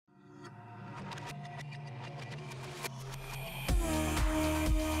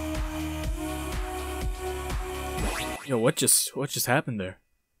Yo, what just happened there?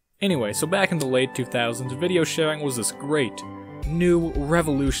 Anyway, so back in the late 2000s, video sharing was this great, new,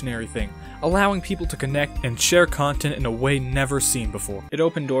 revolutionary thing, allowing people to connect and share content in a way never seen before. It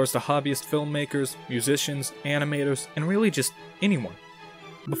opened doors to hobbyist filmmakers, musicians, animators, and really just anyone.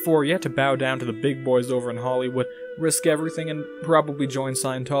 Before you had to bow down to the big boys over in Hollywood, risk everything, and probably join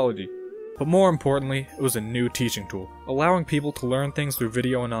Scientology. But more importantly, it was a new teaching tool, allowing people to learn things through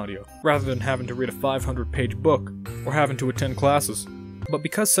video and audio, rather than having to read a 500-page book, or having to attend classes. But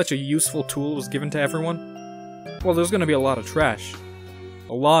because such a useful tool was given to everyone, well, there's gonna be a lot of trash.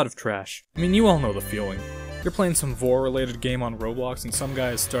 A lot of trash. I mean, you all know the feeling. You're playing some vor-related game on Roblox and some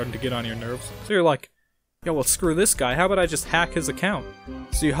guy is starting to get on your nerves, so you're like, yo, well screw this guy, how about I just hack his account?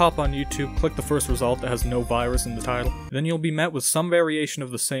 So you hop on YouTube, click the first result that has no virus in the title, then you'll be met with some variation of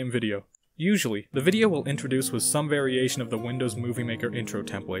the same video. Usually, the video will introduce with some variation of the Windows Movie Maker intro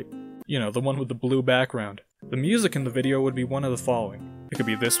template. You know, the one with the blue background. The music in the video would be one of the following. It could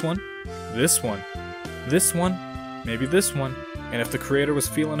be this one, this one, this one, maybe this one, and if the creator was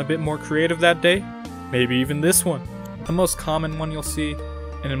feeling a bit more creative that day, maybe even this one. The most common one you'll see,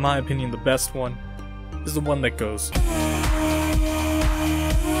 and in my opinion the best one, is the one that goes.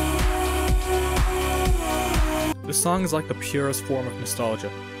 This song is like the purest form of nostalgia.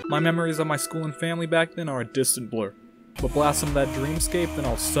 My memories of my school and family back then are a distant blur. But blast some of that dreamscape, then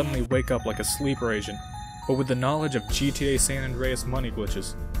I'll suddenly wake up like a sleeper agent, but with the knowledge of GTA San Andreas money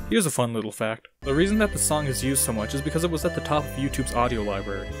glitches. Here's a fun little fact. The reason that the song is used so much is because it was at the top of YouTube's audio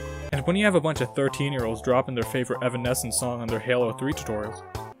library. And when you have a bunch of 13-year-olds dropping their favorite Evanescence song on their Halo 3 tutorials,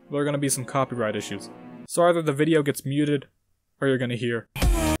 there are gonna be some copyright issues. So either the video gets muted, or you're gonna hear.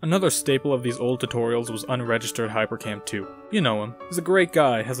 Another staple of these old tutorials was unregistered hypercam 2. You know him. He's a great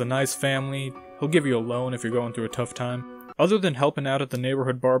guy, has a nice family, he'll give you a loan if you're going through a tough time. Other than helping out at the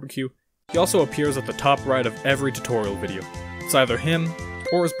neighborhood barbecue, he also appears at the top right of every tutorial video. It's either him,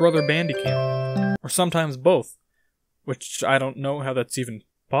 or his brother Bandicam. Or sometimes both. Which I don't know how that's even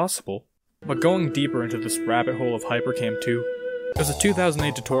possible. But going deeper into this rabbit hole of hypercam 2, there's a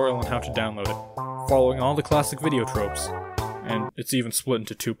 2008 tutorial on how to download it, following all the classic video tropes. And it's even split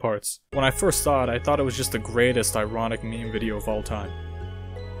into 2 parts. When I first saw it, I thought it was just the greatest ironic meme video of all time.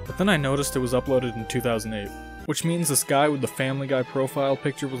 But then I noticed it was uploaded in 2008, which means this guy with the Family Guy profile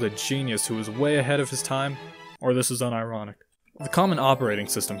picture was a genius who was way ahead of his time, or this is unironic. The common operating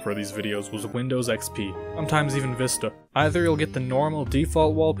system for these videos was Windows XP, sometimes even Vista. Either you'll get the normal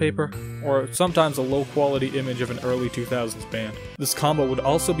default wallpaper, or sometimes a low quality image of an early 2000s band. This combo would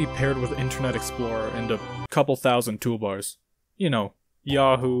also be paired with Internet Explorer and a couple thousand toolbars. You know,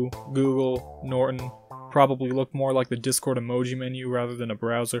 Yahoo, Google, Norton, probably look more like the Discord emoji menu rather than a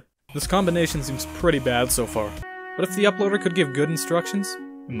browser. This combination seems pretty bad so far, but if the uploader could give good instructions,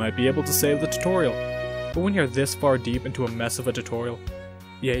 we might be able to save the tutorial. But when you're this far deep into a mess of a tutorial,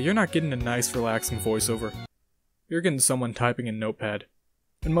 yeah, you're not getting a nice relaxing voiceover. You're getting someone typing in Notepad.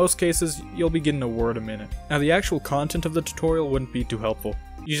 In most cases, you'll be getting a word a minute. Now the actual content of the tutorial wouldn't be too helpful.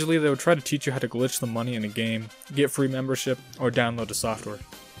 Usually they would try to teach you how to glitch the money in a game, get free membership, or download the software.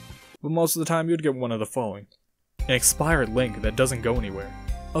 But most of the time you'd get one of the following. An expired link that doesn't go anywhere.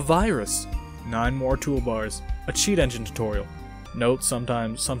 A virus. 9 more toolbars. A cheat engine tutorial. Note,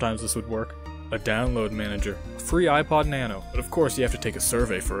 sometimes this would work. A download manager. A free iPod Nano. But of course you have to take a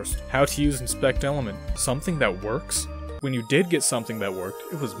survey first. How to use Inspect Element. Something that works? When you did get something that worked,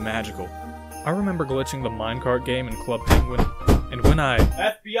 it was magical. I remember glitching the minecart game in Club Penguin, and when I...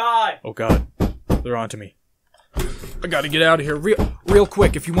 FBI! Oh god, they're onto me. I gotta get out of here real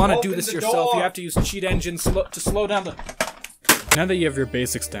quick. If you want to do this yourself, you have to use cheat engine to slow down the... Now that you have your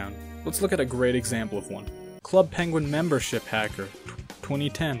basics down, let's look at a great example of one. Club Penguin membership hacker,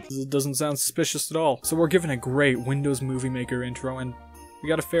 2010. This doesn't sound suspicious at all. So we're given a great Windows Movie Maker intro, and we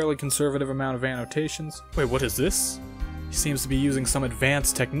got a fairly conservative amount of annotations. Wait, what is this? He seems to be using some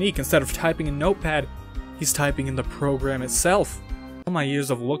advanced technique. Instead of typing in Notepad, he's typing in the program itself. All my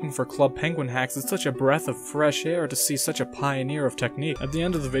years of looking for Club Penguin hacks, it's such a breath of fresh air to see such a pioneer of technique. At the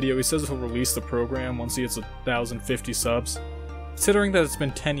end of the video, he says he'll release the program once he hits 1,050 subs. Considering that it's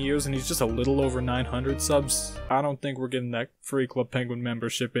been 10 years and he's just a little over 900 subs, I don't think we're getting that free Club Penguin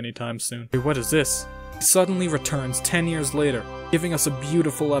membership anytime soon. Wait, what is this? He suddenly returns 10 years later, giving us a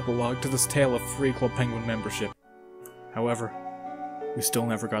beautiful epilogue to this tale of free Club Penguin membership. However, we still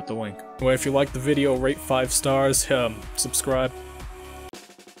never got the link. Anyway, if you liked the video, rate 5 stars, subscribe.